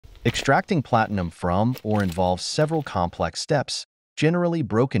Extracting platinum from or involves several complex steps, generally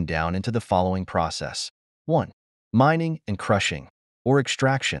broken down into the following process. 1. Mining and crushing, or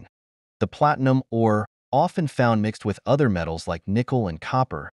extraction. The platinum ore, often found mixed with other metals like nickel and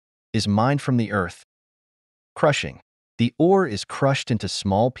copper, is mined from the earth. Crushing. The ore is crushed into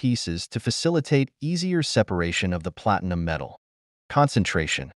small pieces to facilitate easier separation of the platinum metal.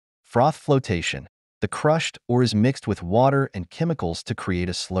 Concentration. Froth flotation. The crushed ore is mixed with water and chemicals to create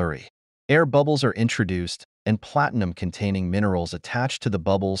a slurry. Air bubbles are introduced, and platinum-containing minerals attach to the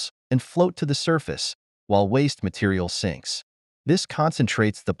bubbles and float to the surface, while waste material sinks. This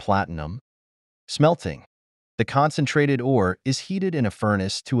concentrates the platinum. Smelting. The concentrated ore is heated in a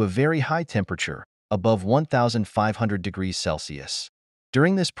furnace to a very high temperature, above 1,500 degrees Celsius.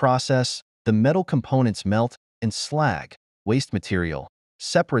 During this process, the metal components melt and slag, waste material,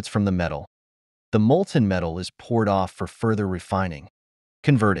 separates from the metal. The molten metal is poured off for further refining.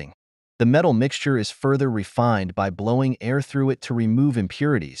 Converting. The metal mixture is further refined by blowing air through it to remove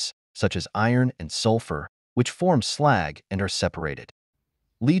impurities, such as iron and sulfur, which form slag and are separated.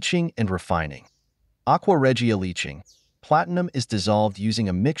 Leaching and refining. Aqua regia leaching. Platinum is dissolved using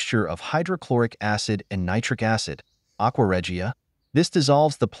a mixture of hydrochloric acid and nitric acid, aqua regia. This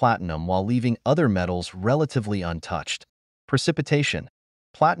dissolves the platinum while leaving other metals relatively untouched. Precipitation.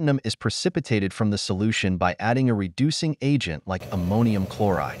 Platinum is precipitated from the solution by adding a reducing agent like ammonium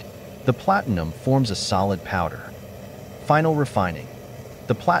chloride. The platinum forms a solid powder. Final refining.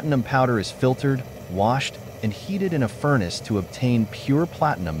 The platinum powder is filtered, washed, and heated in a furnace to obtain pure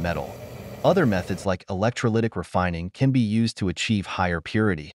platinum metal. Other methods like electrolytic refining can be used to achieve higher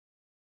purity.